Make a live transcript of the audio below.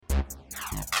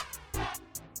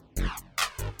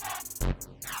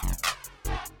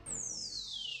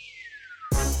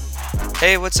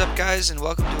Hey, what's up, guys, and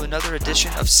welcome to another edition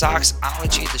of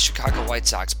Soxology, the Chicago White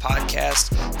Sox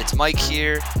podcast. It's Mike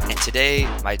here, and today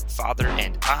my father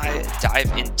and I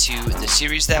dive into the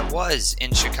series that was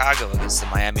in Chicago against the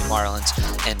Miami Marlins,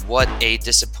 and what a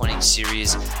disappointing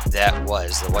series that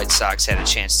was. The White Sox had a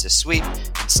chance to sweep.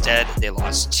 Instead, they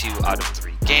lost 2 out of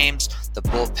 3 games. The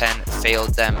bullpen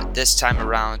failed them this time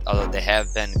around, although they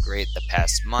have been great the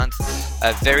past month.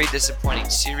 A very disappointing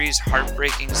series,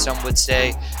 heartbreaking, some would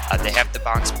say. They have to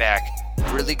bounce back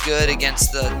really good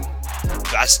against the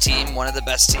best team, one of the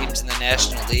best teams in the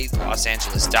National League, the Los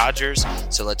Angeles Dodgers.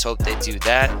 So let's hope they do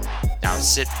that. Now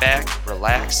sit back,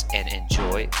 relax, and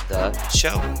enjoy the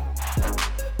show.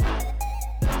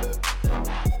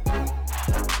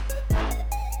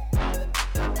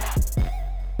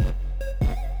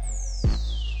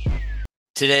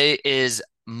 Today is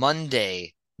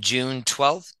Monday, June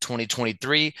 12th,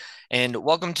 2023, and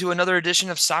welcome to another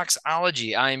edition of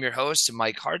Soxology. I am your host,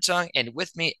 Mike Hartung, and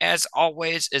with me, as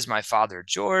always, is my father,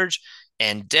 George,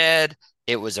 and Dad.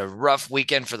 It was a rough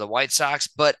weekend for the White Sox,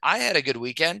 but I had a good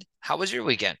weekend. How was your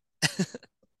weekend?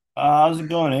 How's it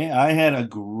going, eh? I had a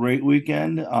great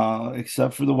weekend,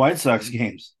 except for the White Sox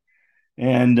games.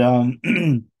 And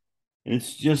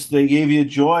it's just they gave you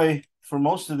joy for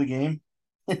most of the game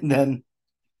and then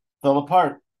fell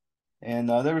apart. And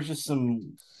there was just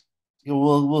some,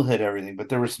 we'll hit everything, but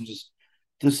there were some just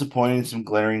disappointing, some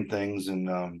glaring things,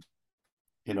 and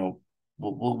you know,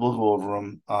 we'll go over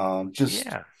them. Just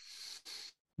Yeah.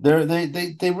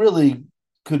 they really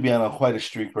could be on quite a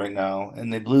streak right now,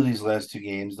 and they blew these last 2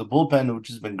 games. The bullpen, which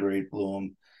has been great, blew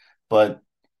them, but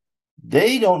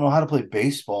they don't know how to play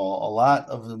baseball. A lot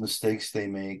of the mistakes they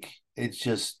make, it's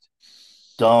just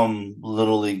dumb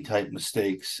little league type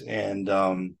mistakes. And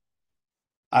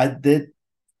I did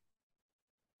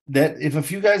that if a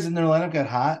few guys in their lineup got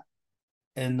hot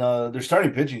and their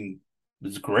starting pitching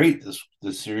was great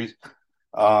this series,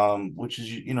 which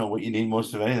is what you need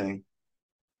most of anything.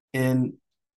 And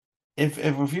if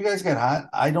a few guys get hot,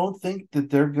 I don't think that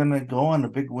they're gonna go on a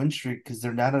big win streak because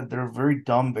they're a very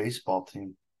dumb baseball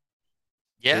team.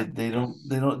 They Yeah.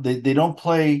 they don't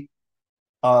play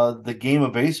the game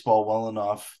of baseball well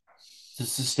enough to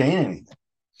sustain anything.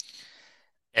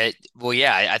 Well,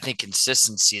 yeah, I think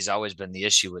consistency has always been the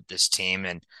issue with this team.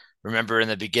 And remember in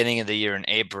the beginning of the year in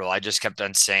April, I just kept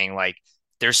on saying, like,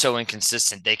 they're so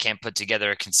inconsistent, they can't put together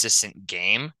a consistent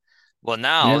game. Well,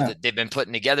 now Yeah. that they've been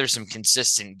putting together some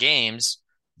consistent games,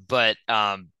 but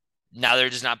now they're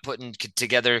just not putting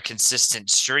together consistent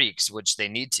streaks, which they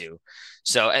need to.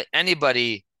 So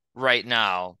anybody right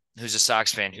now who's a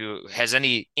Sox fan who has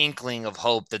any inkling of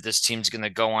hope that this team's going to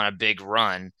go on a big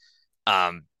run,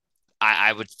 um,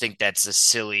 I would think that's a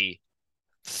silly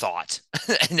thought.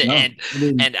 and No, and I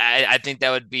mean, and I think that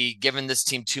would be giving this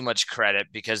team too much credit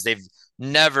because they've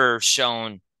never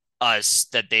shown us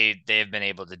that they have been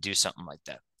able to do something like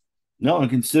that. no, and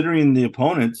considering the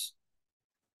opponents,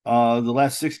 the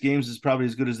last 6 games is probably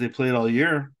as good as they played all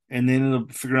year, and they ended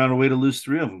up figuring out a way to lose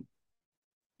 3 of them.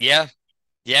 Yeah,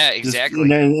 yeah, Just exactly.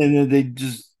 and then they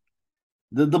just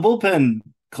the bullpen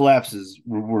collapses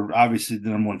were obviously the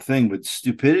number one thing, but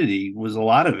stupidity was a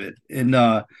lot of it. And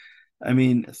I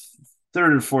mean,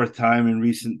 third or fourth time in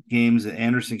recent games that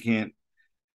Anderson can't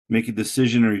make a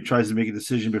decision, or he tries to make a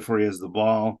decision before he has the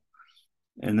ball.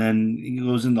 And then he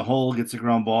goes in the hole, gets a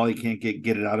ground ball. He can't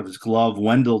get it out of his glove.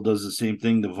 Wendell does the same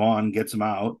thing to Vaughn, gets him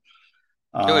out.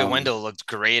 Joey Um, Wendell looked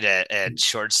great at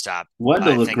shortstop,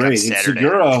 Wendell I looked think, on great. And Saturday.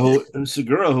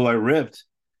 Segura, who I ripped,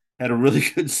 had a really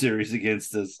good series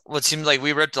against us. Well, it seemed like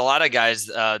we ripped a lot of guys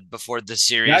before the Yeah, I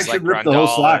series, should like rip the whole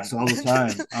Grandal Sox and all the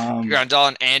time. Grandal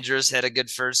and Andrus had a good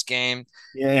first game.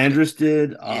 Yeah, Andrus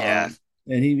did. Yeah,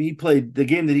 And he played the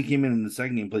game that he came in the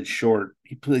second game, played short.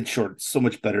 He played short so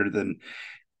much better than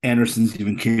Anderson's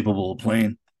even capable of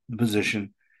playing the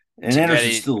position. And too bad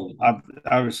Anderson's he. still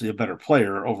obviously a better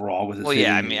player overall with his Well,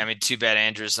 yeah, I hitting. mean, I mean, too bad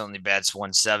Andrus only bats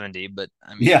 170, but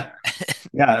I mean, Yeah,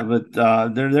 yeah, but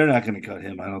they're not going to cut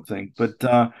him, I don't think. But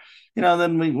then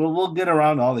we'll get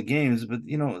around to all the games. But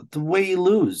the way you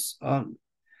lose,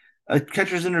 a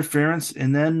catcher's interference,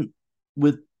 and then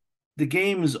with the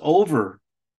game is over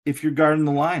if you're guarding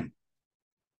the line.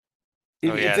 oh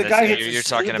If yeah, the that's guy you're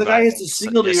talking if the guy about hits a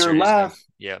single to your yesterday's game. left,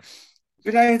 Yeah, if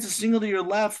the guy hits a single to your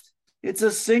left, it's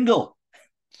a single.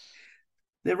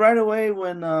 They right away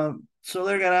when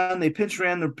Soler got on, they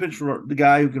the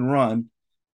guy who can run.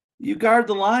 You guard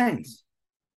the lines,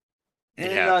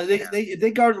 and yeah, they if they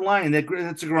guard the line,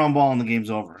 that's a ground ball, and the game's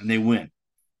over, and they win.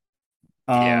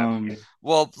 yeah. Um,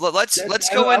 Well, let's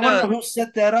go I want to into. know who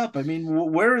set that up. I mean,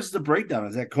 where is the breakdown?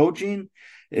 Is that coaching?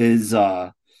 Is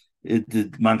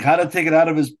did Moncada take it out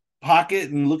of his pocket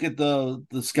and look at the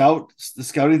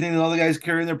scouting thing that all the guys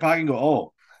carry in their pocket and go,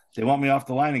 oh, they want me off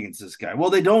the line against this guy. Well,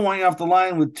 they don't want you off the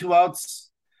line with 2 outs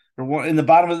or one in the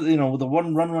bottom of with a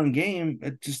one run game.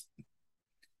 It just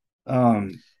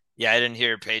um Yeah, I didn't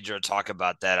hear Pedro talk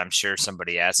about that. I'm sure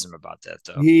somebody asked him about that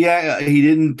though. he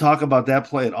didn't talk about that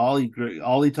play at all.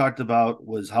 He talked about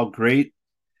was how great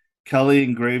Kelly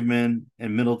and Graveman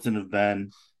and Middleton have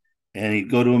been, and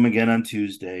he'd go to him again on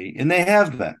Tuesday, and they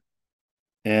have been.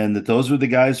 And that those were the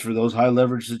guys for those high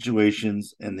leverage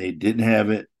situations, and they didn't have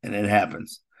it, and it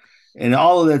happens. And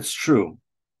all of that's true.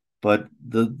 But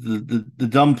the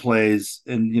dumb plays,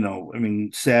 and I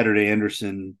mean, Saturday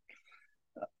Anderson,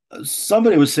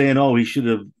 somebody was saying, oh, he should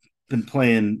have been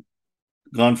playing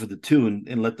gone for the two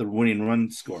and let the winning run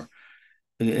score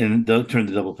and turn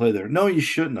the double play there. No, you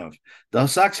shouldn't have. The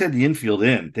Sox had the infield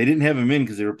in. They didn't have him in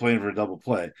because they were playing for a double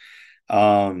play.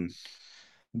 Um,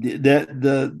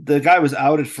 the guy was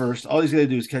out at first. All he's got to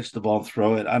do is catch the ball and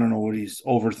throw it. I don't know what he's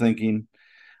overthinking.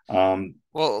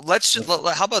 Well,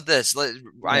 how about this?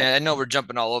 Yeah, I know we're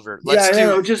jumping all over. yeah. Let's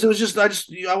do It was just.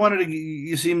 I wanted to.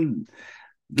 You seem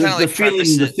kind of the like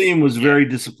preface feeling. The it. theme was Yeah, very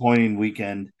disappointing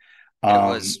weekend. it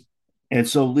was. And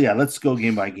so yeah, let's go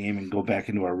game by game and go back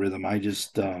into our rhythm. I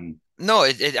just No,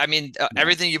 I mean, yeah.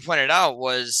 everything you pointed out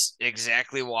was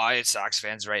exactly why Sox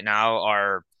fans right now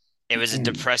are. It was a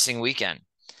depressing weekend,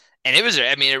 and it was.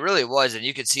 I mean, it really was, and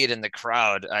you could see it in the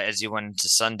crowd as you went into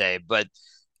Sunday. But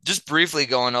just briefly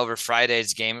going over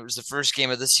Friday's game, it was the first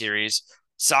game of the series.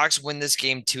 Sox win this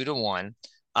game 2-1.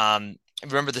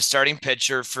 Remember the starting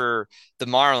pitcher for the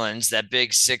Marlins, that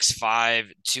big 6'5",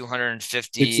 Six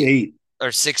 250 eight.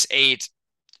 or 6'8",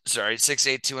 sorry,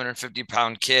 6'8",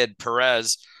 250-pound kid,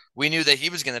 Perez. We knew that he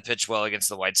was going to pitch well against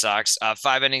the White Sox.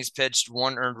 5 innings pitched,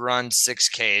 1 earned run, 6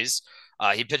 Ks.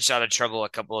 He pitched out of trouble a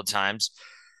couple of times,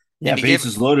 Yeah, and he gave.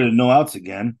 bases loaded and no outs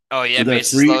again. Oh yeah,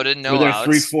 bases loaded, With no our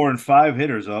three, outs. 4, and 5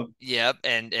 hitters up. Yep,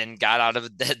 and got out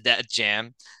of that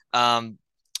jam. Um,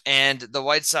 and the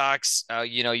White Sox,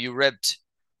 you ripped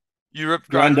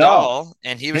Grandal. Grandal,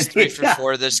 and he was three for Yeah.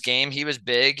 four this game. He was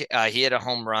big. He had a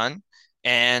home run,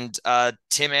 and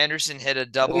Tim Anderson hit a He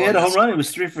double had in a home this. run. He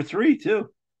was 3 for 3 too.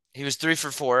 He was 3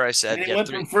 for 4. I And said, he yep, went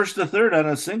three. from first to third on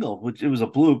a single, which it was a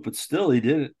bloop, but still he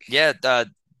did it. Yeah,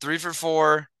 3 for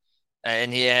 4,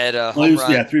 and he had a Well, he home was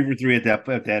run. 3 for 3 at that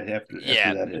after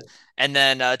Yeah, that hit. and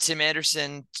then Tim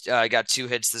Anderson got 2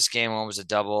 hits this game. One was a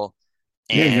double,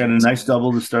 Yeah, he got a and nice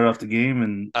double to start off the game,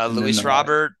 and then Luis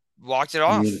Robert walked it he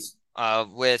had off.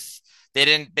 With they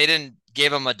didn't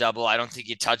give him a double. I don't think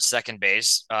he touched second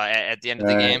base at the end of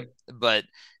the game, but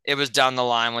it was down the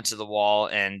line, went to the wall,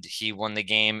 and he won the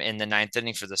game in the ninth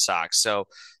inning for the Sox. So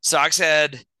Sox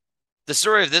had the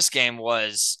story of this game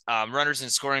was runners in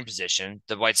scoring position.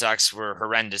 The White Sox were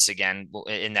horrendous again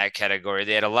in that category.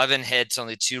 They had 11 hits,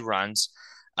 only 2 runs.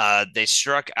 They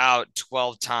struck out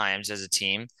 12 times as a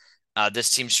team. This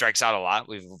team strikes out a lot.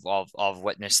 We've all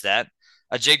witnessed that.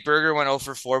 Jake Berger went 0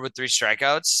 for 4 with 3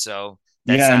 strikeouts. So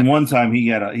that's Yeah, not. and one time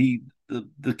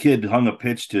the kid hung a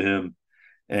pitch to him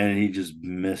and he just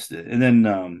missed it. And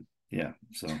then yeah,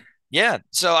 so Yeah.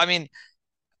 So I mean,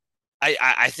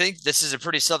 I think this is a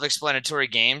pretty self-explanatory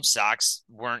game. Sox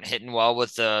weren't hitting well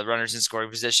with the runners in scoring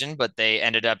position, but they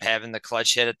ended up having the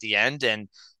clutch hit at the end, and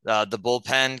the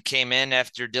bullpen came in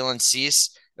after Dylan Cease.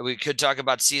 We could talk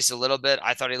about Cease a little bit.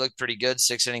 I thought he looked pretty good.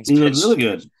 6 innings he looked really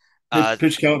pitched. good. Uh,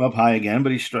 Pitch count up high again,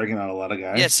 but he's striking out a lot of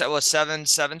yes, guys. it was seven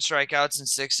strikeouts in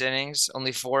 6 innings,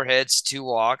 only 4 hits, 2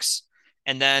 walks,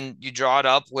 and then you draw it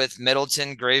up with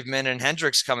Middleton, Graveman, and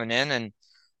Hendricks coming in, and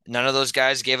none of those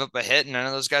guys gave up a hit, and none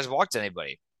of those guys walked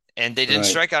anybody, and they didn't Right.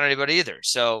 strike out anybody either.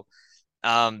 So,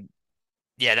 um,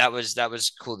 yeah, that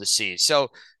was cool to see. So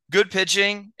good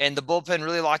pitching, and the bullpen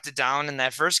really locked it down in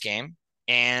that first game,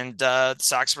 and the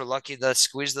Sox were lucky to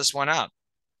squeeze this one out.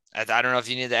 I don't know if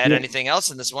you need to add Yeah. anything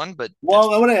else in this one, but that's.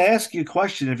 Well, I want to ask you a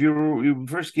question. If your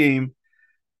first game,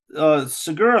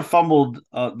 Segura fumbled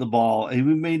the ball.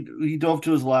 He dove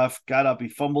to his left, got up, he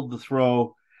fumbled the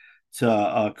throw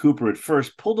to Cooper at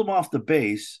first, pulled him off the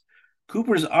base.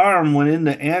 Cooper's arm went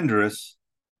into Andrus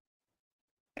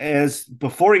as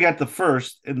before he got the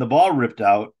first, and the ball ripped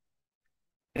out,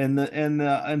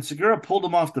 and Segura pulled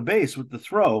him off the base with the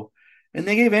throw, and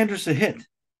they gave Andrus a hit.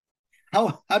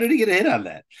 How did he get a hit on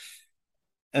that?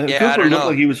 Yeah, I Cooper don't looked know.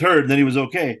 like he was hurt, and then he was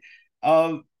okay.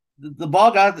 The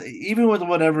ball got even with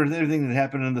whatever everything that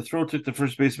happened, and the throw took the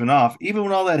first baseman off. Even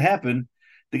when all that happened,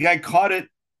 the guy caught it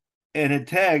and had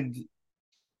tagged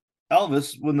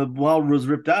Elvis when the ball was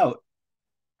ripped out.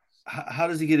 How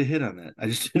does he get a hit on that? I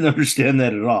just didn't understand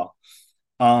that at all.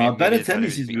 Maybe they thought Benintendi he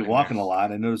was seems to be being there. walking a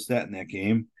lot. I noticed that in that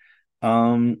game.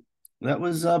 Um, that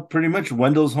was pretty much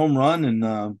Wendell's home run,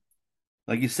 and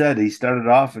like you said, he started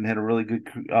off and had a really good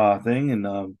thing,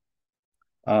 and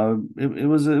it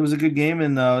was a good game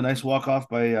and a nice walk off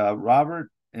by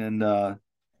Robert, and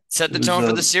Set it the was tone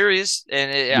for the series,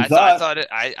 and you thought,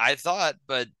 I thought,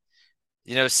 but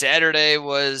Saturday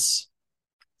was.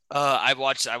 I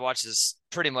watched this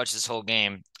pretty much this whole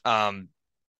game.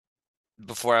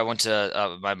 Before I went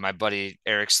to my buddy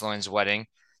Eric Sloan's wedding.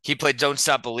 He played "Don't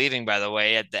Stop Believing," by the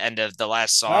way, at the end of the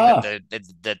last song that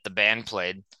ah, the band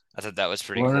played. I thought that was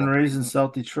pretty born and cool. raised in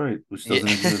South Detroit, which Yeah. doesn't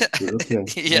exist, but okay,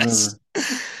 Yes.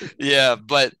 whatever. Yeah,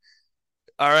 but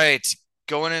all right.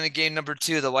 Going into game number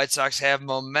two, the White Sox have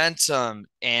momentum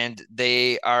and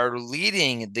they are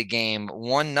leading the game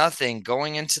 1-0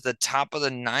 going into the top of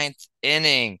the ninth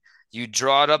inning. You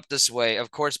draw it up this way.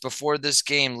 Of course, before this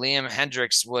game, Liam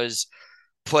Hendricks was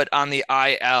put on the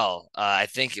IL. I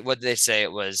think what did they say?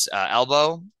 It was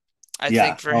elbow, I think,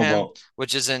 Yeah, for him, elbow.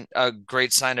 which isn't a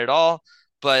great sign at all.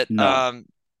 But No.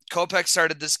 Kopech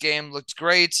started this game, looked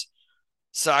great.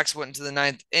 Sox went into the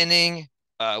ninth inning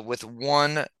with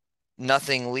 1-0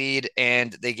 lead,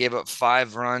 and they gave up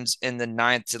 5 runs in the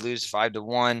ninth to lose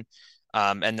 5-1.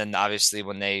 And then obviously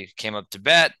when they came up to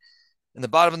bat, in the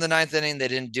bottom of the ninth inning, they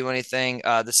didn't do anything.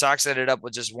 The Sox ended up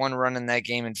with just 1 run in that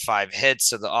game and 5 hits,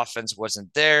 so the offense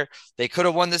wasn't there. They could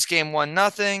have won this game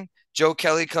 1-0. Joe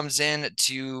Kelly comes in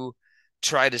to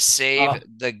try to save Oh,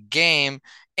 the game,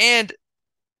 and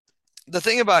the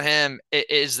thing about him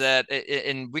is that,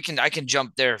 and I can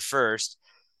jump there first.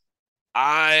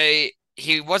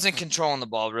 He wasn't controlling the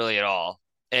ball really at all,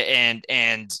 and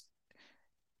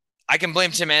I can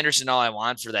blame Tim Anderson all I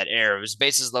want for that error. It was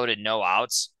bases loaded, no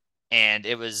outs, and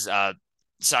it was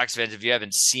Sox fans. If you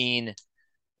haven't seen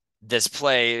this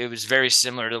play, it was very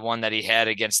similar to the one that he had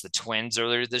against the Twins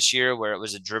earlier this year, where it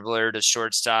was a dribbler to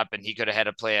shortstop, and he could have had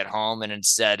a play at home, and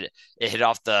instead it hit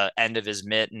off the end of his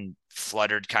mitt and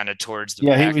fluttered kind of towards the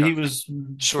yeah, back he of was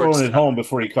throwing it shortstop. home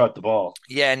before he caught the ball.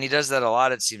 Yeah, and he does that a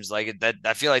lot. It seems like it. That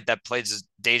I feel like that plays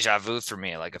deja vu for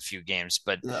me, like a few games.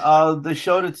 But They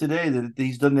showed it today that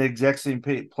he's done the exact same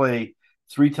play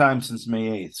 3 times since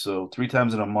May 8th, so 3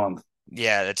 times in a month.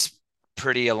 yeah, it's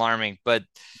pretty alarming. But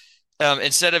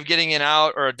instead of getting an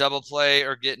out or a double play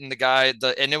or getting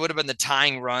and it would have been the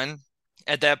tying run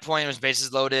at that point. It was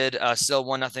bases loaded, still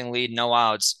 1-0 lead, no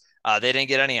outs. They didn't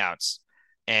get any outs,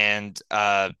 and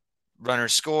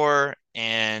runners score,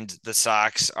 and the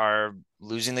Sox are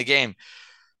losing the game.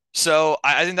 So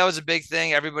I think that was a big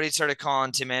thing. Everybody started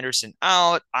calling Tim Anderson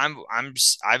out. I've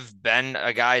been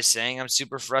a guy saying I'm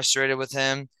super frustrated with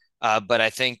him, but I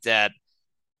think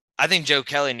Joe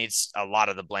Kelly needs a lot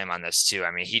of the blame on this too.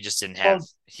 I mean, Well,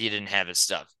 he didn't have his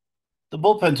stuff. the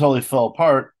bullpen totally fell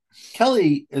apart.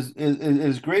 Kelly is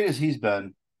as great as he's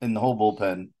been in the whole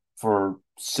bullpen for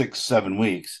 6, 7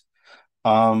 weeks.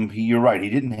 You're right, he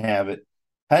didn't have it.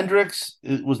 Hendricks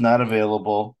was not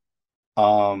available.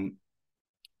 Um,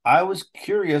 I was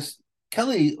curious.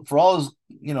 Kelly, for all his,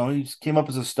 he came up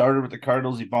as a starter with the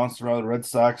Cardinals. He bounced around the Red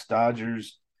Sox,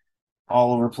 Dodgers,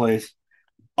 all over the place.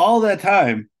 All that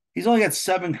time, he's only got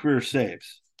 7 career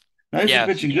saves. Now, if you're Yeah.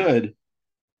 pitching good,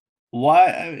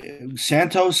 why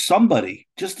Santos? Somebody,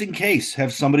 just in case,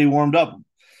 have somebody warmed up.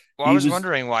 Well, I He was was,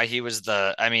 wondering why he was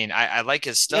the. I mean, I like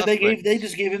his yeah. stuff, They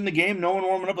just gave him the game. No one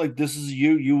warming up. Like, this is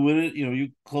you. You win it. You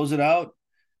close it out,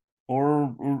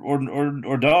 or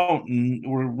don't, and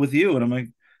we're with you. And I'm like,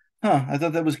 huh. I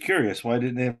thought that was curious. Why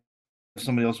didn't they have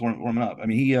somebody else warming up? I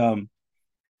mean,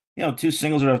 he 2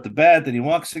 singles right off the bat. Then he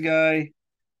walks the guy,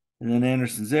 and then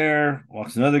Anderson's there,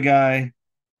 walks another guy.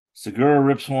 Segura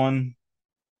rips one.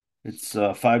 It's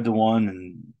 5-1,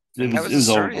 and it and that was was it the was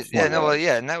over story. Yeah, before no, well, that.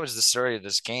 yeah, and that was the story of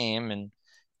this game. And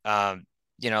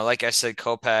like I said,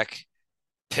 Kopech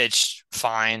pitched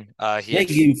fine. He Yeah, had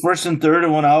he first and third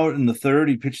and 1 out in the third.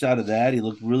 He pitched out of that. He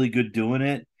looked really good doing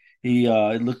it.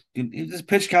 His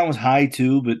pitch count was high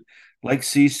too, but like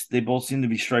Cease, they both seem to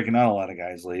be striking out a lot of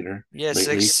guys later yeah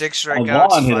lately. six strikeouts,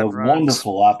 Vaughn hit a 5 runs.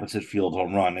 wonderful opposite field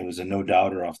home run. It was a no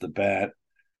doubter off the bat.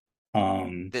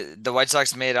 Um, The White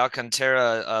Sox made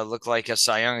Alcantara look like a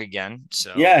Cy Young again.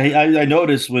 So yeah, I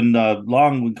noticed when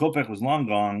Kopech was long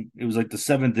gone, it was like the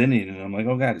seventh inning, and I'm like,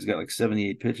 oh god, he's got like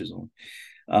 78 pitches on.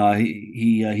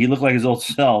 He looked like his old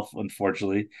self,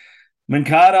 unfortunately.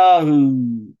 Mancada,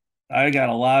 who I got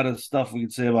a lot of stuff we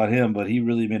could say about him, but he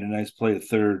really made a nice play at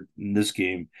third in this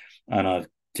game on a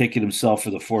taking himself for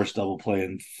the forced double play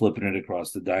and flipping it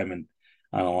across the diamond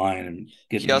on a line and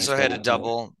getting he a nice also had a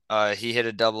double play. double. He hit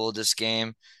a double this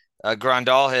game.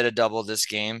 Grandal hit a double this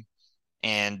game.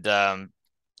 And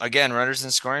again, runners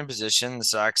in scoring position. The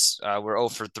Sox were 0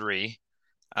 for 3.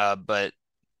 But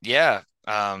yeah.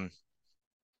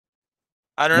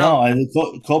 I don't know. No, I think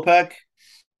Kopech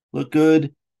looked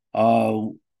good. Uh,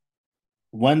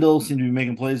 Wendell seemed to be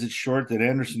making plays at short that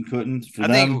Anderson couldn't for I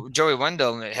them. think Joey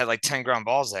Wendell had like 10 ground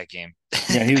balls that game.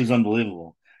 Yeah, he was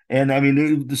unbelievable. And I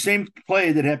mean, the same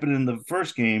play that happened in the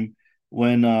first game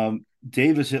when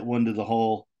Davis hit one to the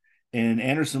hole, and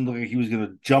Anderson looked like he was going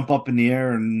to jump up in the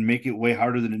air and make it way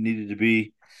harder than it needed to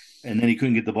be, and then he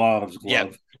couldn't get the ball out of his Yep.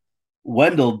 glove.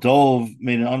 Wendell dove,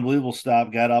 made an unbelievable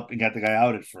stop, got up and got the guy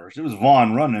out at first. It was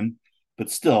Vaughn running, but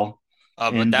still.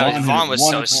 But And that was Vaughn hit a Vaughn was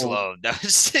so wonderful, slow. That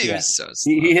was he yeah. was so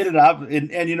He slow. hit it up,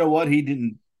 and you know what? He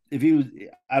didn't. If he was,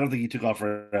 I don't think he took off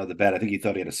right out of the bat. I think he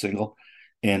thought he had a single,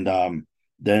 and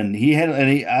then he had, and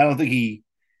he, I don't think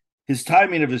his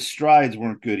timing of his strides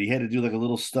weren't good. He had to do like a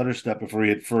little stutter step before he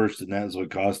hit first, and that was what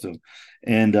cost him.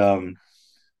 And um,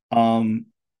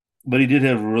 but he did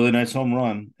have a really nice home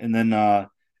run, and then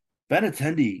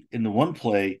Benintendi in the one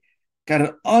play got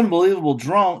an unbelievable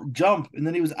jump, and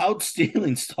then he was out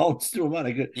stealing. Stallings threw him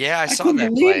out. Yeah, I I saw couldn't that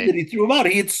believe play. that he threw him out.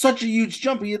 He had such a huge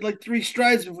jump. He had like 3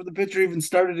 strides before the pitcher even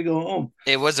started to go home.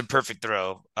 It was a perfect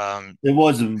throw. It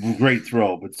was a great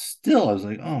throw, but still, I was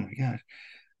like, oh my gosh.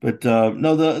 But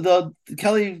no, the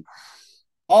Kelly,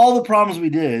 all the problems we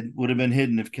did would have been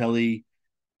hidden if Kelly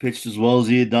pitched as well as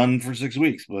he had done for 6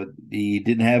 weeks. But he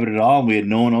didn't have it at all. And we had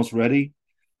no one else ready,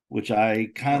 which I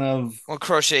kind Well, of,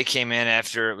 Crochet came in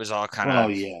after it was all kind well,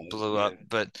 of yeah, blew yeah. up,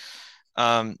 but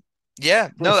um, yeah,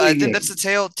 no, Crochet, I think yeah, that's the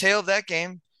tail of that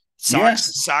game. yeah.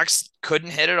 Sox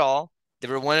couldn't hit at all. They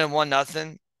were winning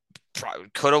 1-0.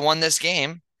 Could have won this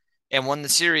game and won the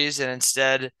series, and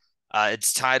instead,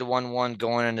 it's tied 1-1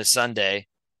 going into Sunday.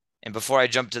 And before I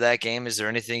jump to that game, is there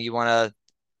anything you want to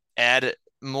add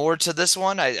more to this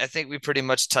one? I think we pretty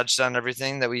much touched on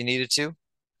everything that we needed to.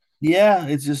 Yeah,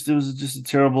 it was just a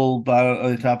terrible bottom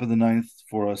at the top of the ninth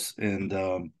for us, and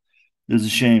it was a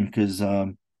shame because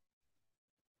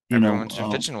you know Everyone's been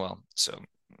pitching well, so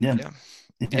yeah, yeah,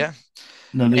 yeah, yeah,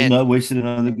 no, they and not wasted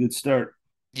another good start.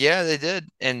 yeah, they did,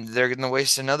 and they're going to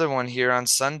waste another one here on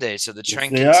Sunday. So the Yes,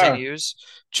 trend they are. continues.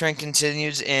 Trend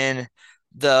continues in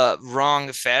the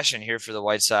wrong fashion here for the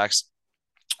White Sox.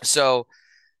 So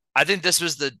I think this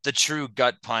was the true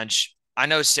gut punch. I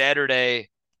know Saturday,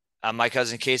 my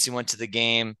cousin Casey went to the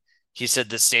game. He said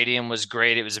the stadium was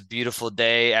great. It was a beautiful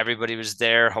day. Everybody was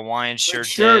there. Hawaiian Red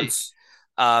shirt day. shirts.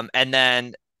 And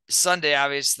then Sunday,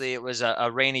 obviously, it was a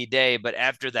rainy day. But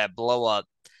after that blow up,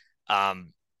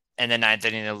 um, and then ninth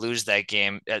inning to lose that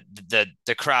game,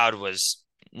 the crowd was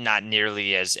not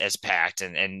nearly as packed,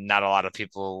 and not a lot of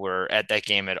people were at that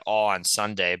game at all on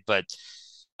Sunday. But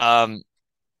um,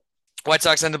 White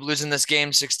Sox end up losing this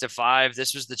game 6-5.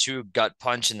 This was the true gut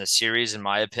punch in the series, in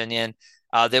my opinion.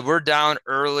 They were down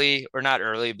early, or not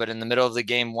early, but in the middle of the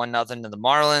game, 1-0 to the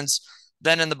Marlins.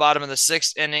 Then in the bottom of the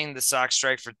sixth inning, the Sox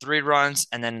strike for 3 runs,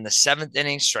 and then in the seventh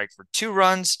inning, strike for 2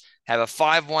 runs. Have a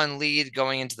 5-1 lead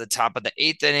going into the top of the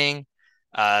eighth inning.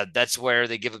 That's where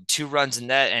they give up 2 runs in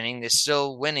that inning. They're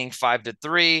still winning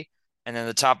 5-3, and then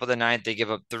the top of the ninth, they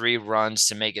give up 3 runs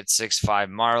to make it 6-5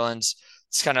 Marlins.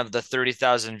 It's kind of the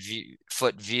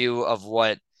 30,000-foot view of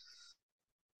what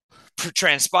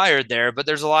transpired there, but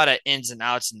there's a lot of ins and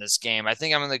outs in this game. I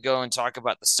think I'm going to go and talk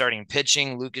about the starting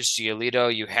pitching. Lucas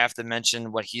Giolito, you have to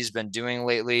mention what he's been doing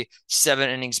lately. 7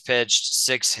 innings pitched,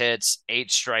 6 hits, 8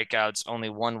 strikeouts, only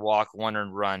 1 walk, 1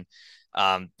 earned run.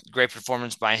 Great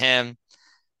performance by him.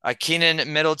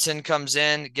 Keenan Middleton comes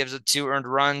in, gives up 2 earned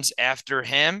runs after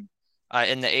him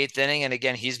in the eighth inning. And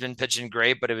again, he's been pitching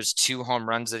great, but it was 2 home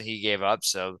runs that he gave up.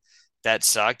 So that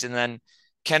sucked. And then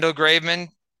Kendall Graveman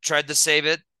tried to save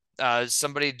it.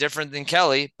 Somebody different than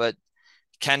Kelly, but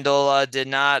Kendall did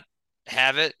not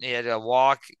have it. He had a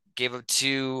walk, gave up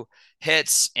 2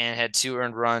 hits, and had 2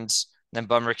 earned runs. Then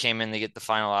Bummer came in to get the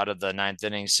final out of the ninth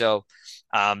inning. So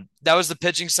that was the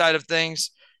pitching side of things.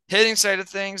 Hitting side of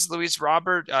things, Luis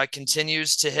Robert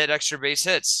continues to hit extra base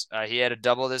hits. He had a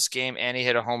double this game, and he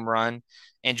hit a home run.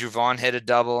 Andrew Vaughn hit a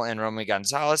double, and Romy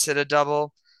Gonzalez hit a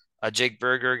double. Jake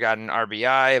Berger got an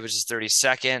RBI. It was his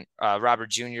 32nd.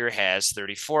 Robert Jr. has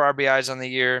 34 RBIs on the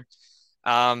year.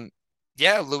 Um,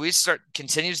 yeah, Luis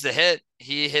continues to hit.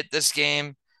 He hit this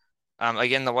game.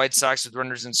 Again, the White Sox with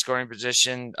runners in scoring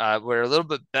position were a little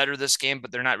bit better this game,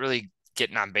 but they're not really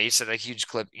getting on base at a huge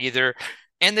clip either.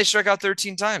 And they struck out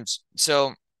 13 times.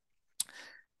 So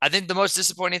I think the most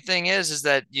disappointing thing is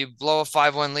that you blow a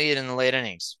 5-1 lead in the late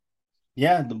innings.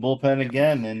 Yeah, the bullpen Yep.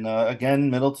 again, and again,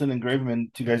 Middleton and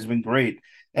Graveman, two guys have been great.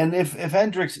 And if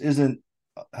Hendricks isn't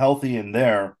healthy in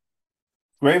there,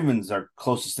 Graveman's our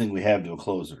closest thing we have to a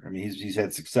closer. I mean, he's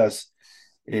had success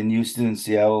in Houston and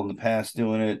Seattle in the past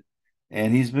doing it,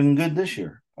 and he's been good this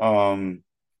year.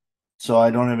 so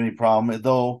I don't have any problem.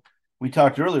 Though we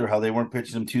talked earlier how they weren't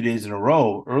pitching him 2 days in a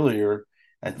row earlier.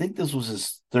 I think this was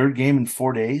his third game in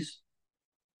 4 days.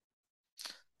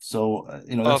 So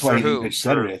Oh, that's why for he didn't who? pitch For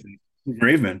Saturday. I think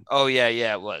Graveman. oh yeah,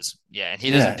 yeah, it was. Yeah, and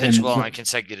he Yeah, doesn't pitch and well so on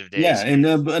consecutive yeah, days. and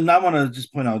I want to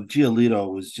just point out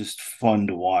Giolito was just fun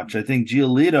to watch. I think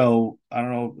Giolito, I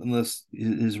don't know unless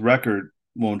his record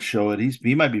won't show it.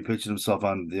 He might be pitching himself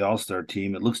on the All Star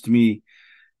team. It looks to me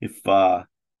if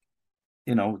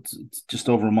it's just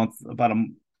over a month,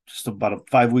 just about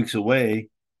 5 weeks away.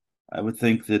 I would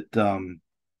think that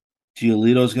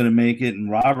Giolito's going to make it and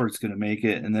Robert's going to make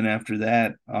it, and then after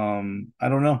that, I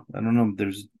don't know. I don't know.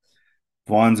 There's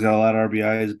Vaughn's got a lot of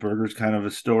RBIs. Berger's kind of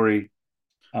a story.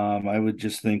 I would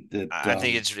just think that I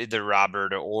think it's either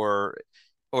Robert or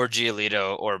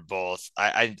Giolito or both.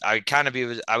 I kind of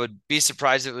be I would be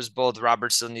surprised if it was both.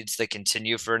 Robert still needs to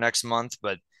continue for next month,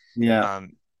 but yeah,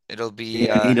 um, it'll be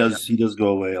yeah, he does go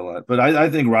away a lot, but I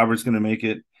think Robert's going to make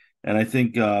it, and I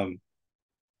think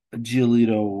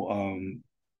Giolito,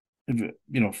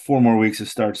 4 more weeks of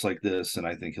starts like this, and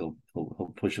I think he'll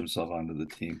push himself onto the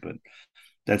team. But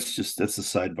that's the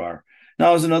sidebar.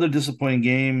 Now, it was another disappointing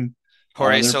game.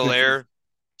 Jorge Their pitcher, Soler,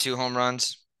 2 home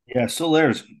runs, yeah,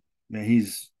 Solaire's man,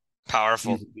 he's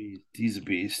powerful. a beast. He's a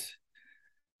beast.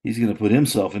 He's going to put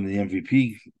himself in the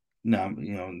MVP now.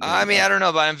 I mean, I don't know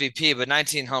about MVP, but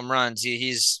 19 home runs.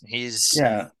 He's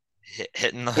Yeah,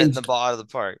 hitting and the ball out of the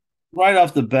park. right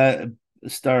off the bat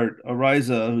start,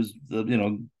 Ariza, who's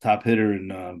the top hitter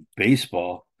in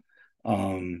baseball,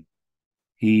 um,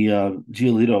 he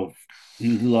Giolito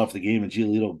he blew off the game, and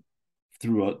Giolito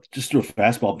threw a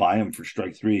fastball by him for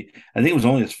strike three. I think it was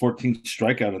only his 14th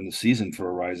strikeout in the season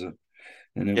for Ariza,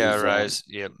 and it Yeah, was Rise.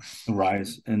 Yep. a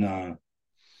rise. And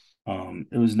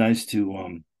it was nice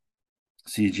to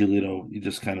see Giolito. He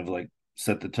just kind of like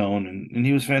set the tone, and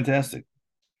he was fantastic.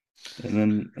 And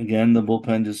then again, the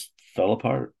bullpen just fell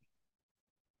apart.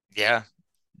 Yeah,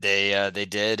 they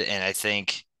did, and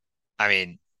I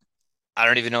mean, I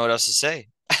don't even know what else to say.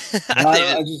 No,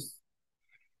 They I just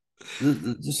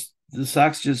the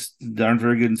Sox just aren't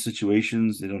very good in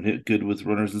situations. They don't hit good with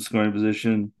runners in scoring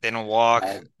position. they don't walk.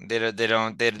 Uh, They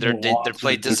don't. no Their walks.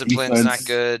 play Their discipline's not defense,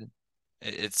 good.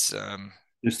 It's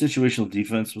their situational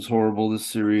defense was horrible this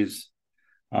series.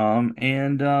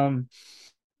 And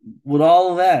with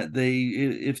all of that,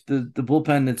 if the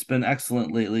bullpen that's been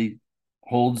excellent lately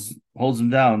holds them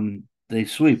down, they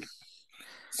sweep.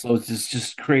 So it's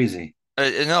just crazy.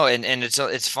 no, and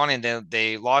it's funny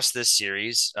they lost this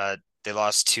series. They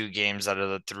lost 2 games out of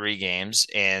the 3 games,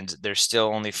 and they're still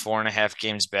only 4.5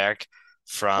 games back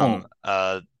from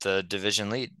Oh, the division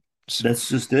lead. So, that's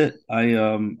just it. I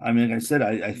mean, like I said,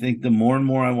 I think the more and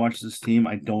more I watch this team,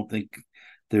 I don't think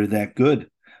they're that good.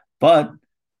 But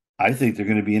I think they're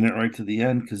going to be in it right to the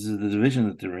end because of the division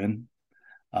that they're in.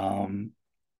 Um,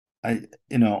 I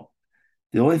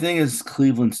the only thing is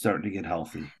Cleveland's starting to get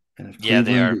healthy, and if yeah,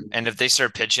 they Cleveland are. And if they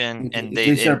start pitching and if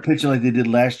they start pitching like they did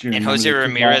last year, and remember Jose they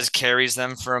took off. Ramirez carries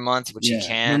them for a month, which he Yeah,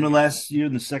 can, remember last year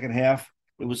in the second half,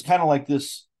 it was kind of like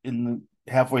this in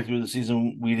the halfway through the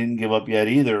season. We didn't give up yet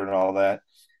either, and all that.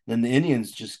 Then the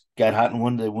Indians just got hot and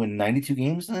won. They win 92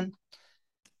 games. Then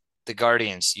the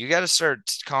Guardians. You got to start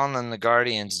calling them the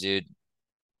Guardians, dude.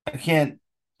 I can't.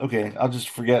 Okay, I'll just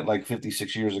forget like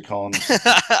 56 years of calling them You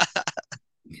something.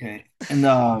 Okay, and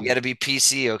got to be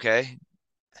PC, okay?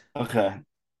 okay,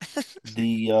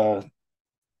 the uh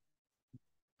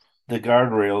the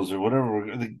guardrails or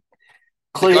whatever. The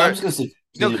Cleveland. I'm guard, just gonna say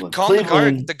no, Cleveland. call them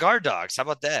Cleveland. the guard dogs. How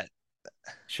about that?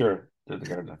 Sure, they're the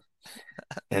guard.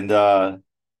 And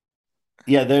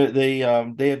yeah, they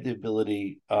have the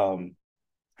ability,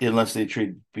 unless they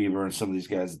trade Bieber and some of these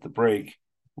guys at the break,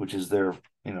 which is their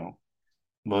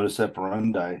modus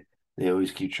operandi. They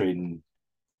always keep trading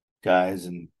guys,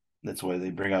 and that's why they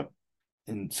bring up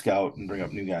and scout and bring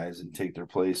up new guys and take their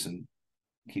place and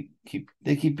keep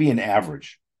being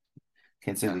average.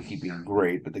 Can't say they keep being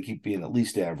great, but they keep being at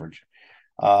least average.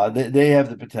 They have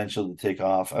the potential to take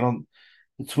off. I don't.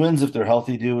 The Twins, if they're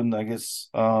healthy, do, and I guess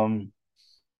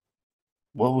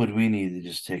what would we need to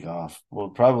just take off? Well,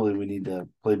 probably we need to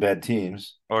play bad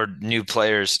teams. Or new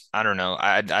players. I don't know.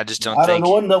 I just don't I don't think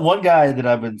know. The one guy that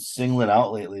I've been singling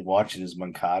out lately watching is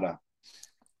Moncada.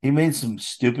 He made some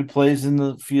stupid plays in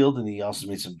the field, and he also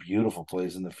made some beautiful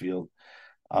plays in the field.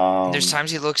 there's Um,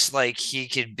 times he looks like he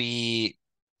could be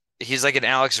he's like an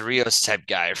Alex Rios type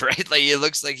guy, right? Like it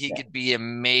looks like he yeah. could be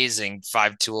amazing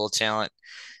 5 tool talent.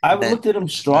 And I've then looked at him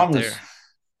it's just not strong there. as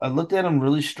I looked at him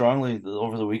really strongly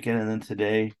over the weekend and then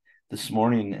today, this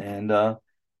morning, and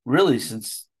really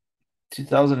since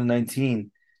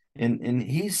 2019, and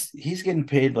he's getting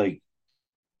paid like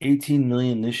 18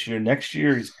 million this year. Next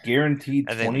year he's guaranteed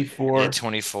I think yeah, 24.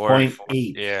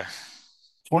 24.8. Yeah.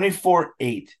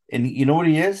 24.8. And you know what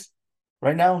he is?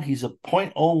 Right now he's a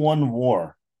 .01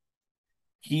 WAR.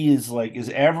 He is like as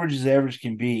average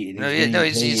can be, and No, he's yeah, no,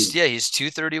 getting paid. he's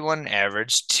 231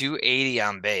 average, 280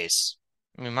 on base.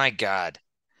 I mean, my God.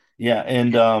 Yeah,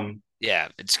 Yeah,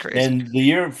 it's crazy. and the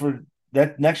year for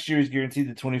that next year is guaranteed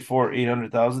the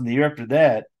 24,800,000. The year after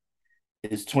that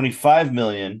is 25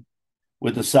 million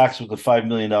with the Sox with a $5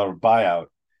 million buyout.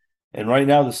 And right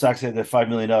now the Sox have that $5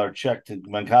 million check to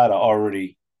Mancada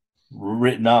already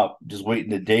written up, just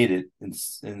waiting to date it. And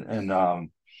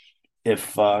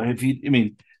if you, I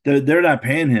mean, they're not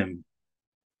paying him.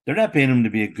 They're not paying him to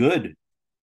be a good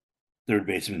third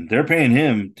baseman. They're paying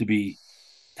him to be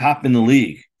top in the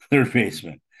league third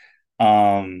baseman.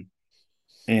 Um,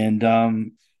 and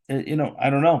I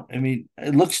don't know. I mean,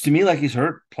 it looks to me like he's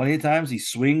hurt plenty of times. He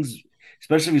swings,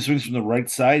 especially if he swings from the right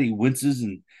side. He winces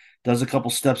and does a couple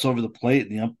steps over the plate,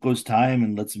 and the ump goes time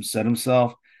and lets him set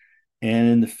himself. And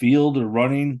in the field or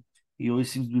running, he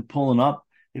always seems to be pulling up.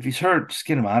 If he's hurt, just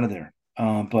get him out of there.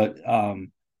 But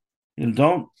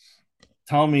don't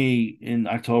tell me in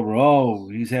October, oh,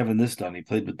 he's having this done. He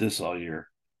played with this all year.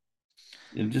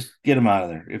 Just get him out of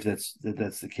there if that's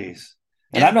the case.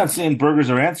 And Yeah. I'm not saying Berger's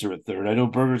our answer at third. I know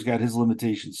Berger's got his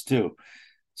limitations too.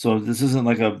 So this isn't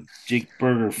like a Jake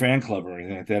Berger fan club or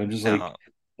anything like that. I'm just like No.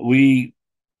 we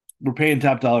we're paying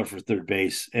top dollar for third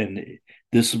base, and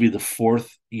this will be the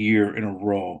fourth year in a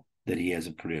row that he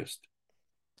hasn't produced.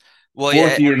 Well, yeah,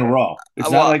 Fourth year in a row. It's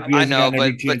not well, like he I hasn't know, gotten but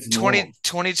every chance in the world.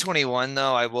 2021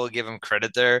 though, I will give him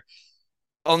credit there.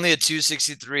 Only a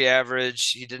 263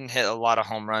 average. He didn't hit a lot of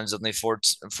home runs, only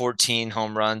 14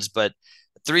 home runs, but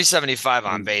 375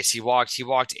 on Crazy. base. He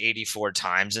walked 84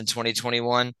 times in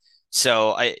 2021.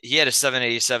 So he had a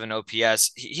 787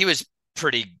 OPS. He was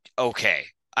pretty okay.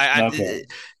 Okay.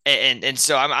 And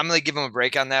so I'm gonna give him a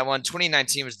break on that one.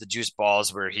 2019 was the juice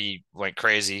balls where he went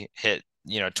crazy, hit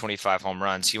 25 home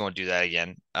runs. He won't do that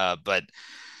again. But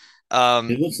It um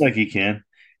looks like he can.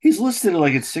 He's listed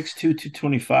like at 6'2",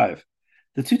 225.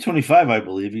 The 225, I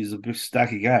believe, he's a big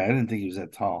stocky guy. I didn't think he was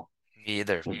that tall. me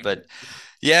either. But But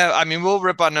yeah, I mean, we'll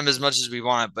rip on him as much as we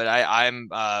want, but I'm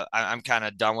kind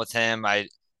of done with him.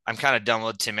 I'm kind of done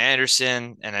with Tim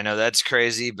Anderson, and I know that's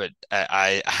crazy, but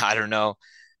I don't know.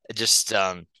 It just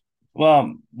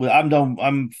well, I'm done.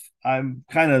 I'm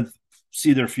kind of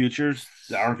see their futures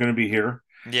that aren't going to be here,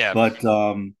 yeah. but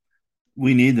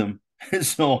we need them.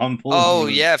 So I'm pulling for Oh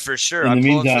them. yeah, for sure. In the I'm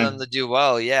pulling for them meantime, to do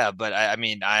well. Yeah, but I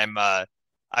mean,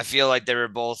 I feel like they were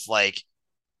both like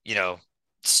you know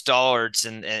stalwarts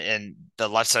in the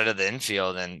left side of the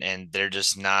infield, and they're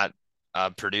just not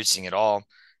producing at all.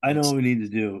 I know It's what we need to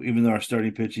do. Even though our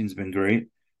starting pitching's been great,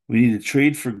 we need to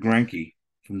trade for Greinke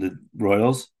from the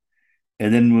Royals,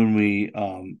 and then when we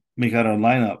make out our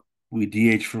lineup, we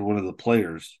DH for one of the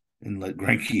players and let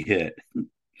Greinke hit.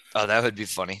 oh, that would be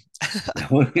funny.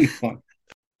 That would be fun.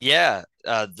 Yeah,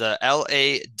 the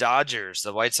LA Dodgers.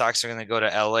 The White Sox are going to go to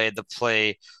LA to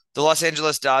play the Los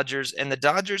Angeles Dodgers, and the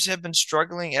Dodgers have been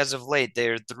struggling as of late. They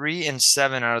are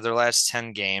 3-7 out of their last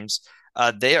 10 games.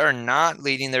 They are not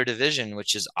leading their division,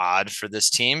 which is odd for this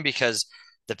team because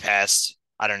the past,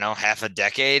 I don't know, half a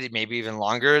decade, maybe even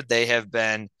longer, they have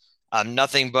been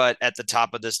nothing but at the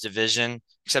top of this division,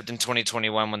 except in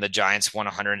 2021 when the Giants won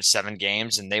 107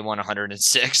 games and they won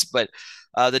 106. But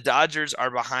the Dodgers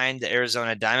are behind the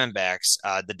Arizona Diamondbacks.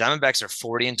 The Diamondbacks are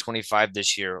 40-25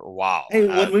 this year. Wow. Hey,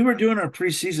 when we were doing our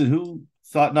preseason, who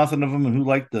thought nothing of them and who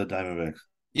liked the Diamondbacks?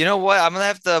 You know what? I'm gonna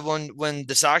have to when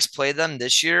the Sox play them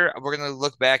this year, we're gonna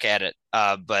look back at it.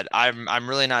 But I'm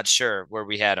really not sure where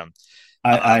we had them.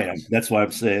 I Um, am. That's why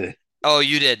I'm saying oh,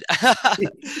 you did.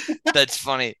 it. That's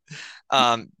funny.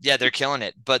 Yeah, they're killing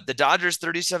it. But the Dodgers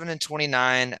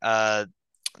 37-29.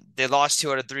 They lost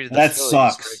 2 out of 3 to the That Phillies.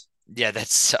 sucks. Yeah, that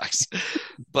sucks.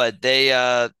 But they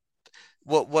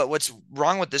what's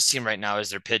wrong with this team right now is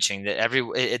their pitching.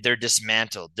 That they're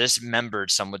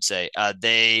dismembered. Some would say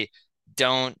they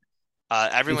don't.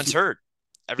 It's Everyone's hurt.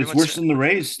 it's Everyone's worse than the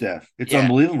Rays staff. It's yeah.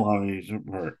 unbelievable how many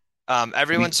hurt. I mean,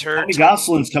 Everyone's hurt. Tony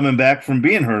Gosselin's coming back from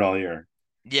being hurt all year.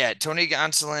 Yeah, Tony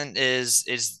Gonsolin is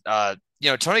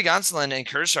Tony Gonsolin and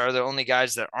Kershaw are the only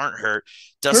guys that aren't hurt.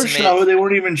 Dustin May. Kershaw, who they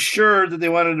weren't even sure that they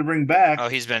wanted to bring back. Oh,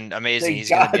 he's been amazing. Thank He's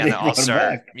going to God be on they the All brought him Star.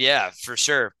 back. Yeah, for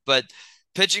sure. But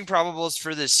pitching probables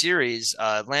for this series,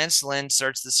 Lance Lynn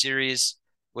starts the series,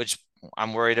 which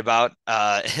I'm worried about.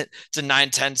 It's a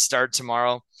 9-10 start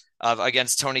tomorrow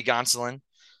against Tony Gonsolin.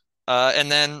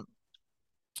 And then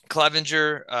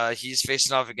Clevenger, he's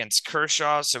facing off against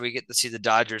Kershaw. So we get to see the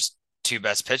Dodgers' two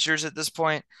best pitchers at this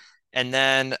point. And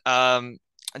then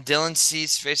Dylan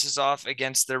Cease faces off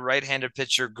against their right-handed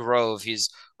pitcher Grove. He's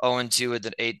 0-2 with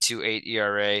an 8.28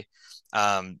 ERA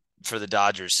for the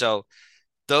Dodgers. So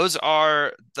those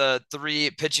are the three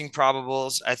pitching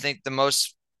probables. I think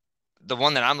the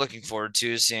one that I'm looking forward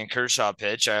to is seeing Kershaw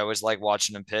pitch. I always like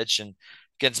watching him pitch, and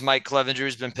against Mike Clevenger,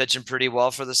 who's been pitching pretty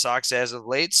well for the Sox as of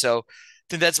late. So I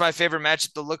think that's my favorite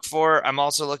matchup to look for. I'm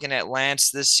also looking at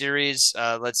Lance this series.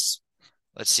 Let's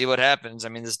see what happens. I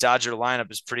mean, this Dodger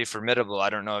lineup is pretty formidable. I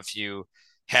don't know if you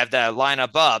have that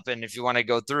lineup up and if you want to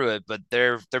go through it, but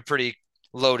they're pretty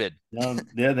loaded.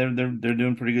 Yeah, they're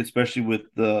doing pretty good, especially with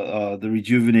the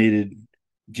rejuvenated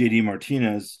JD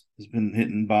Martinez has been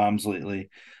hitting bombs lately.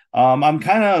 I'm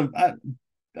kind of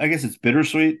I guess it's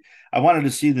bittersweet. I wanted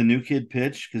to see the new kid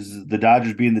pitch because the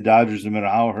Dodgers being the Dodgers, no matter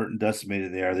how hurt and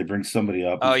decimated they are, they bring somebody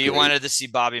up Oh, who's you great. wanted to see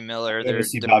Bobby Miller, Good to their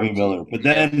see their Bobby rookie. Miller. But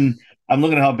Yeah. then I'm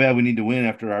looking at how bad we need to win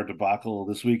after our debacle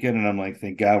this weekend, and I'm like,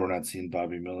 thank God we're not seeing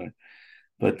Bobby Miller.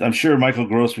 But I'm sure Michael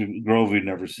Grove we've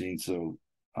never seen, so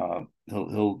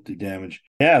he'll do damage.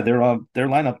 Yeah, their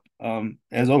lineup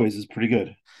as always is pretty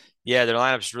good. Yeah, their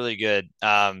lineup's really good.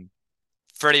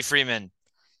 Freddie Freeman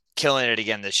killing it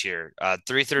again this year. He's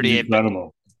 338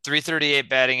 incredible. 338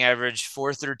 batting average,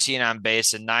 413 on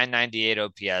base, and 998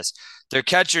 OPS. Their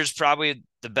catcher is probably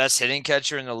the best hitting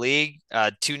catcher in the league.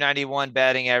 291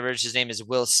 batting average. His name is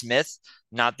Will Smith,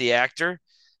 not the actor.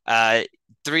 Uh,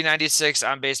 396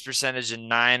 on base percentage and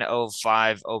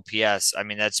 905 OPS. I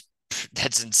mean, that's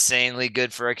insanely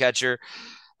good for a catcher.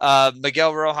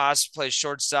 Miguel Rojas plays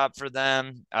shortstop for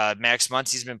them. Max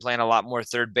Muncy's been playing a lot more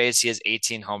third base. He has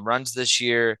 18 home runs this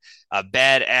year.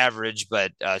 Bad average,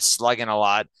 but slugging a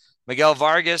lot. Miguel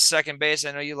Vargas, second base.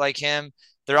 I know you like him.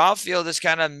 Their outfield is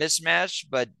kind of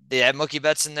mismatched, but they have Mookie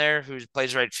Betts in there who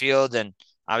plays right field. And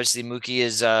obviously, Mookie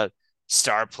is a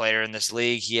star player in this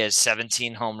league. He has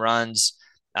 17 home runs,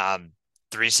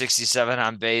 367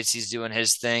 on base. He's doing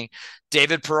his thing.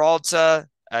 David Peralta,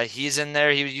 he's in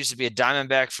there. He used to be a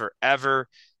Diamondback forever.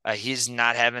 He's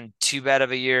not having too bad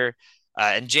of a year.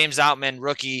 And James Outman,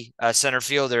 rookie center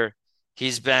fielder,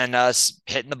 he's been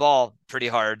hitting the ball pretty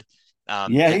hard. Yeah,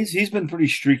 And, he's been pretty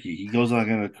streaky. He goes on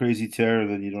a crazy tear,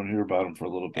 then you don't hear about him for a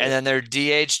little and bit. then their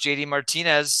DH, JD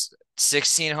Martinez,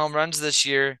 16 home runs this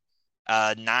year,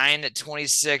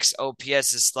 926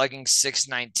 OPS, is slugging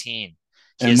 619.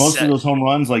 He And has most of set, those home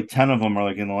runs, like 10 of them are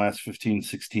like in the last 15,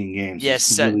 16 games. yes,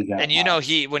 He's set, really that and you hot. know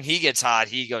he when he gets hot,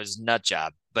 he goes nut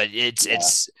job. But it's Yeah.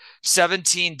 it's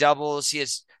 17 doubles. He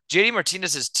has JD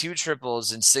Martinez has two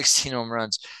triples and 16 home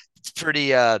runs. It's pretty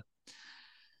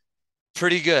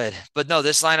good. But no,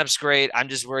 this lineup's great. I'm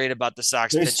just worried about the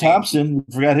Sox Chris pitching. Thompson,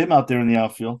 forgot him out there in the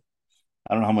outfield.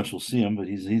 I don't know how much we'll see him, but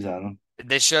he's on him.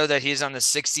 They show that he's on the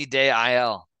 60-day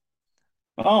IL.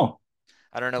 Oh,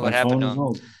 I don't know what my happened phone to is him.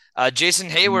 old. Jason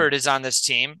Hayward is on this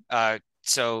team.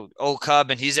 So old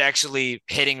Cub, and he's actually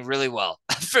hitting really well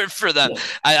for them. Yeah.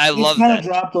 I He's love kind of that.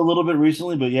 dropped a little bit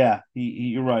recently, but yeah,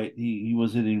 you're right. He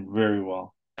was hitting very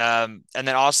well. And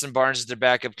then Austin Barnes is their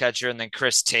backup catcher, and then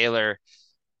Chris Taylor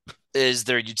is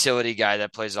their utility guy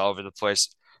that plays all over the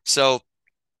place. So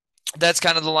that's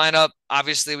kind of the lineup.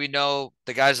 Obviously, we know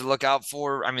the guys to look out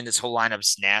for. I mean, this whole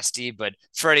lineup's nasty, but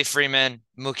Freddie Freeman,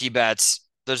 Mookie Betts,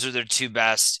 those are their two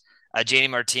best. JD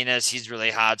Martinez, he's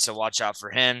really hot, so watch out for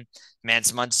him.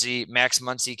 Max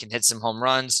Muncy can hit some home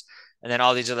runs, and then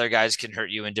all these other guys can hurt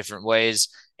you in different ways,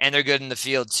 and they're good in the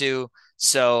field too.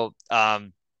 So,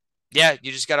 yeah,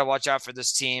 you just got to watch out for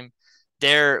this team.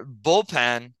 Their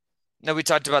bullpen. No, we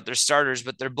talked about their starters,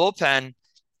 but their bullpen.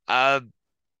 Uh,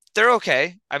 they're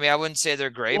okay. I mean, I wouldn't say they're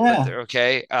great, but Yeah. they're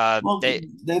okay. Well, they've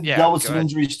Yeah, dealt with go some ahead.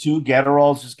 injuries too.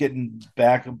 Gatterall's just getting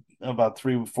back about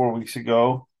 3 or 4 weeks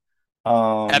ago.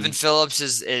 Evan Um, Phillips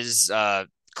is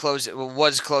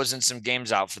was closing some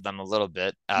games out for them a little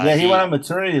bit. yeah, he went on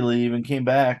maternity leave and came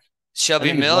back. I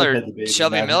Shelby think his wife Miller had the baby,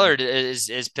 Shelby not him. Miller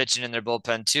is pitching in their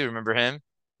bullpen too. Remember him?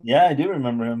 Yeah, I do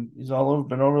remember him. He's all over,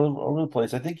 been over the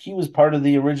place. I think he was part of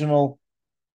the original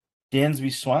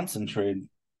Dansby Swanson trade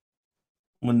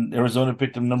when Arizona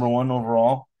picked him number one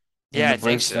overall. Then Yeah, the I think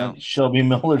Braves so. sent Shelby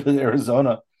Miller to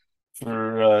Arizona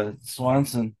for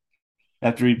Swanson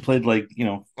after he played like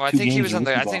Well, I two think he games was of on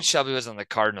the rookie I think ball. Shelby was on the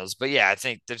Cardinals, but yeah, I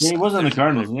think Yeah, he was on the there's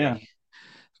another Cardinals. Yeah,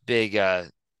 big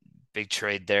big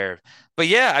trade there. But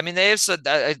yeah, I mean, they have said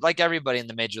that like everybody in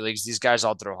the major leagues, these guys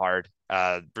all throw hard.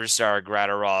 Brusdar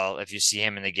Gratterall, if you see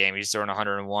him in the game, he's throwing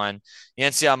 101.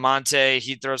 Yancy Almonte,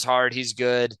 he throws hard. He's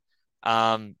good.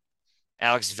 Um,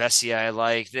 Alex Vesia, I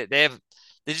like.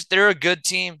 They're a good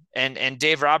team, and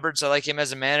Dave Roberts, I like him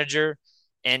as a manager.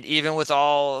 And even with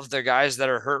all of their guys that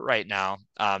are hurt right now,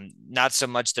 not so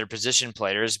much their position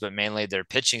players, but mainly their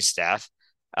pitching staff.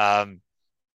 Um,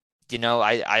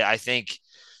 I think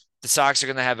the Sox are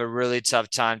going to have a really tough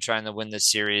time trying to win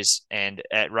this series. And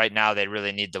right now, they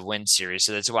really need the win series.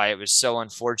 So that's why it was so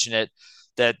unfortunate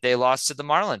that they lost to the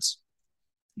Marlins.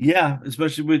 Yeah,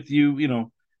 especially with you,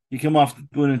 you come off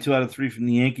winning 2 out of 3 from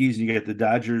the Yankees, and you get the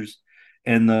Dodgers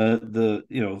and the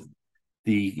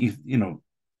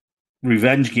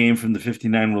revenge game from the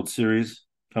 '59 World Series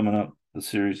coming up, the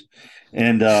series,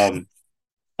 and um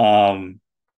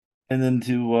and then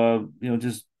to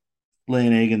just lay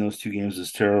an egg in those 2 games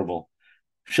is terrible.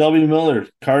 Shelby Miller,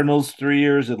 Cardinals 3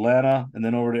 years, Atlanta, and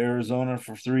then over to Arizona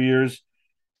for 3 years.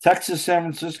 Texas, San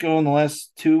Francisco in the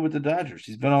last 2 with the Dodgers.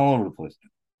 He's been all over the place.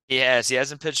 He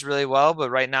hasn't pitched really well, but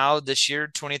right now this year,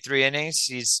 23 innings,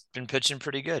 he's been pitching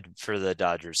pretty good for the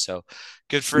Dodgers. So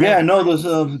good for Yeah, him. no, those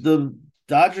the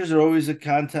Dodgers are always a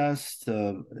contest.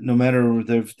 No matter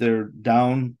if they're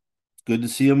down, it's good to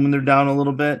see them when they're down a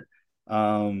little bit.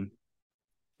 Um,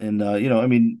 and I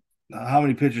mean, how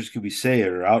many pitchers could we say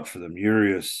are out for them?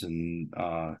 Urias and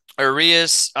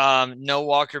Arias, no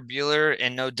Walker Bueller,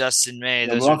 and no Dustin May.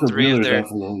 yeah, Those are Walker three of Buehler's their out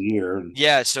for the whole year.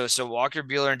 yeah. So Walker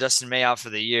Bueller and Dustin May out for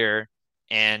the year,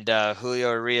 and Julio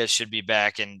Arias should be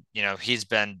back, and he's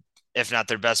been, if not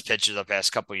their best pitcher the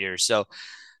past couple years. So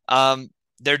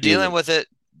they're dealing Really, with it.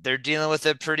 They're dealing with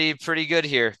it pretty good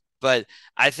here. But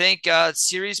I think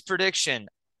series prediction.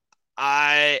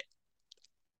 I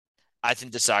I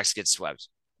think the Sox get swept.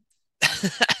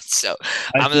 So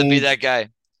I I'm gonna be think that guy.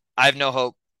 I have no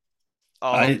hope.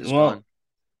 All hope I is gone. well,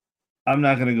 I'm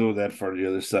not going to go that far to the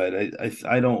other side.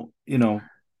 I don't,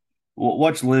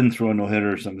 watch Lynn throw a no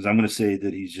hitter or something. 'Cause I'm going to say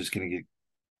that he's just going to get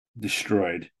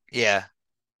destroyed. Yeah.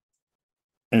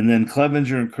 And then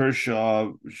Clevenger and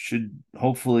Kershaw should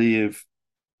hopefully if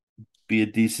be a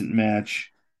decent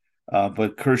match.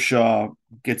 But Kershaw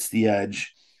gets the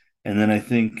edge. And then I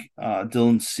think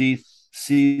Dylan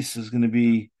Cease is going to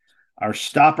be our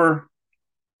stopper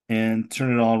and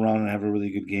turn it all around and have a really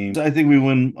good game. So I think we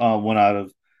win 1 out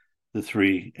of the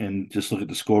 3 and just look at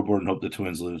the scoreboard and hope the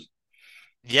Twins lose.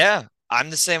 Yeah. I'm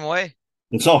the same way.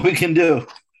 That's all we can do.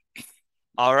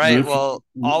 All right. Root for, Well,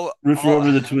 all root for all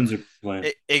whoever the Twins are playing.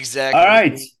 All exactly.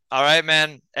 right. All right,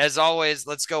 man. As always,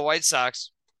 let's go White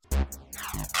Sox.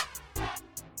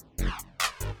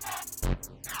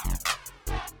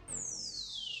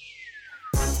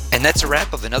 And that's a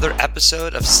wrap of another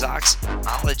episode of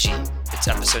Soxology. It's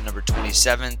episode number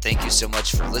 27. Thank you so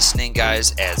much for listening,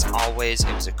 guys. As always,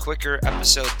 it was a quicker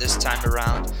episode this time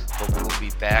around, but we will be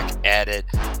back at it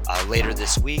later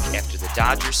this week after the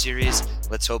Dodger series.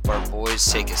 Let's hope our boys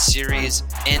take a series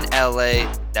in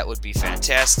LA. That would be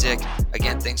fantastic.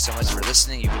 Again, thanks so much for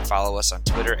listening. You can follow us on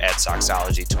Twitter at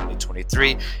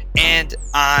Soxology2023 and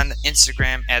on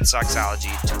Instagram at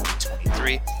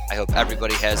Soxology2023. I hope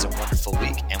everybody has a wonderful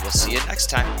week, and we'll see you next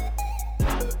time.